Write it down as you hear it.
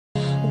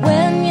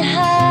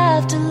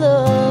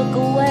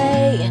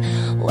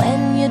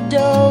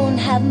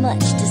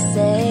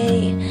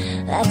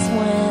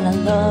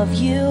love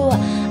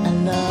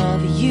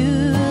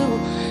you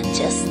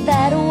just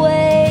that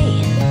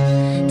way.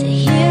 To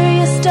hear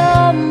you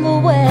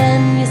stumble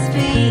when you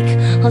speak,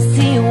 or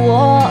see you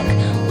walk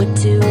with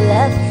two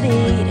left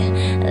feet.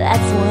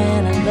 That's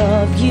when I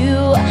love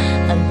you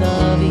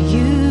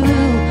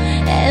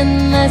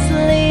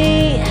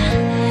endlessly.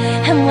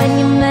 And when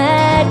you're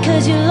mad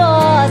 'cause you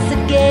lost the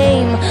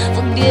game,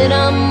 forget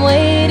I'm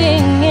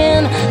waiting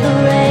in the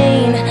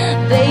rain.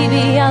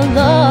 Baby, I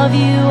love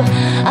you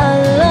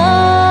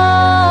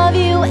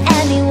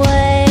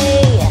anyway.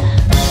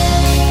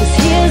 'Cause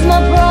here's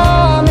my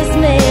promise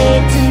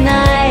made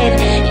tonight,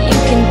 you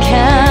can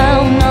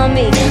count on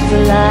me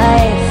for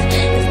life.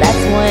 'Cause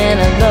that's when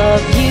I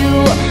love you,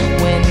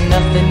 when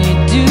nothing you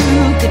do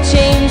could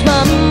change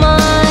my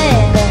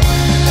mind.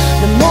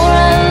 The more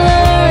I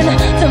learn,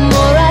 the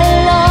more I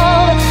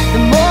love,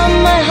 the more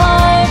my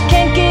heart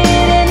can't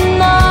get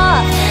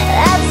enough.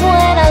 That's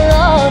when I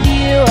love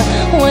you,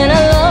 when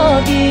I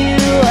love you,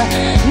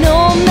 no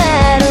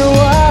matter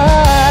what.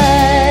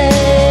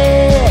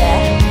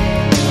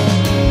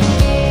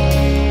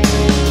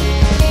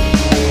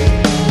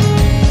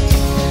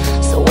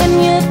 So when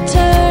you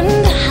turn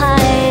to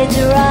hide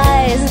your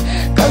eyes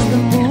 'cause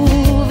the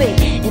movie,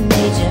 it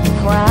made you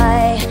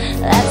cry,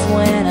 that's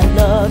when I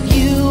love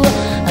you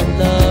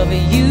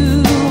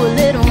a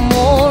little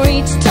more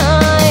each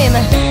time.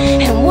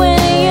 And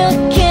when you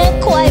can't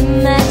quite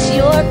match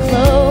your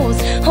clothes,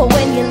 or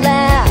when you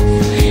laugh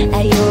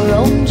at your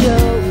own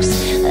jokes,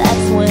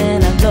 that's when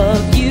I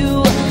love you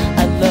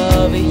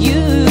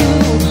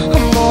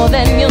more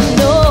than you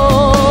know.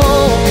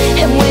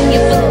 And when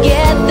you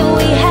forget that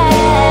we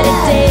had a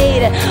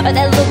date, or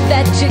that look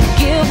that you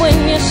give when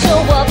you show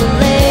up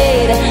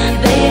late,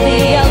 baby,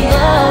 I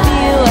love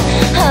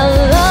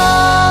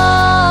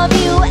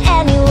you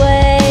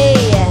anyway.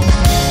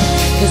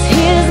 'Cause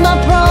here's my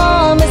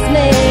promise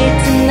made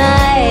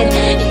tonight,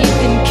 you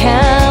can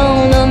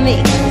count on me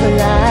for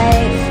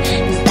life.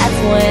 'Cause that's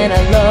when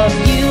I love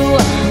you,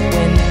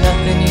 when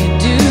nothing you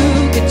do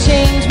could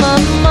change my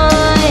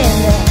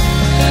mind.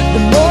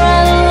 The more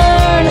I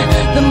learn,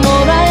 the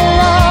more I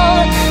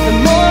love, the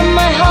more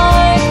my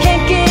heart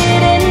can't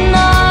get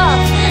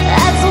enough.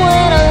 That's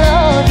when I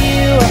love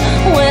you,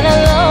 when I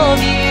love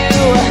you,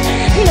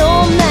 no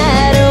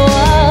matter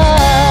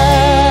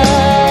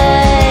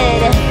what.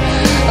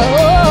 Oh,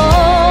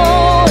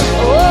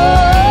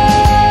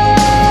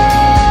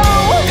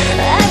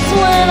 that's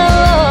when I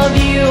love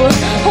you,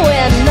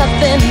 when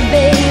nothing,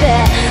 baby,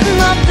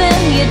 nothing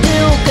you do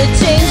could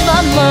change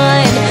my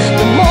mind.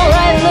 The more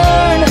I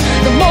learn,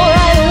 the more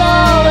I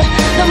love,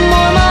 the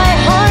more my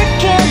heart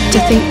can't get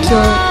I think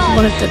you're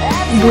one of the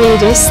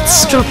weirdest,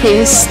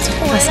 stroppiest,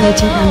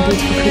 fascinating and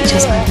beautiful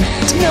creatures I've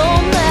met. no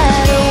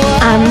matter what.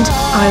 And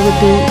I would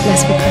be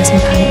less of a person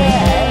if I hadn't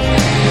met you.